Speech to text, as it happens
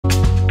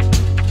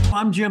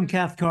I'm Jim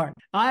Cathcart.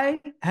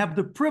 I have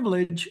the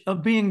privilege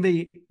of being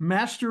the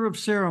master of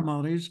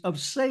ceremonies of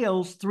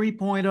Sales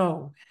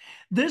 3.0.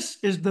 This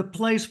is the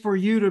place for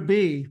you to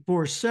be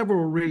for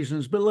several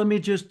reasons, but let me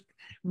just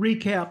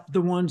recap the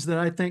ones that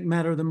I think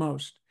matter the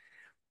most.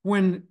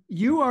 When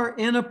you are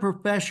in a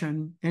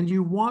profession and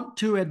you want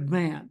to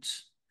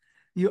advance,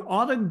 you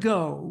ought to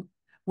go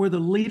where the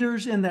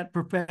leaders in that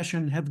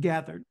profession have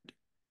gathered.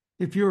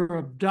 If you're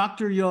a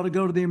doctor, you ought to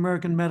go to the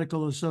American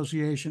Medical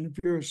Association. If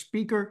you're a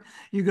speaker,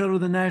 you go to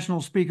the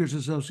National Speakers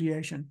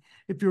Association.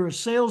 If you're a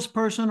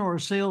salesperson or a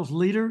sales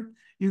leader,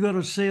 you go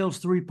to Sales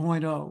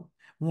 3.0.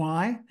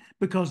 Why?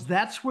 Because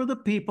that's where the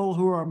people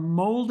who are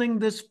molding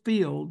this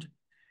field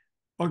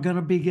are going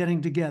to be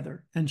getting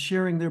together and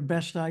sharing their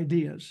best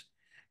ideas.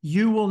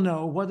 You will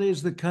know what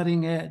is the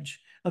cutting edge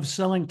of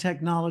selling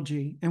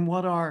technology and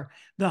what are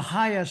the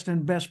highest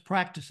and best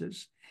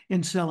practices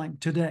in selling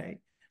today.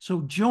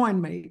 So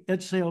join me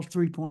at Sales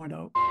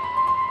 3.0.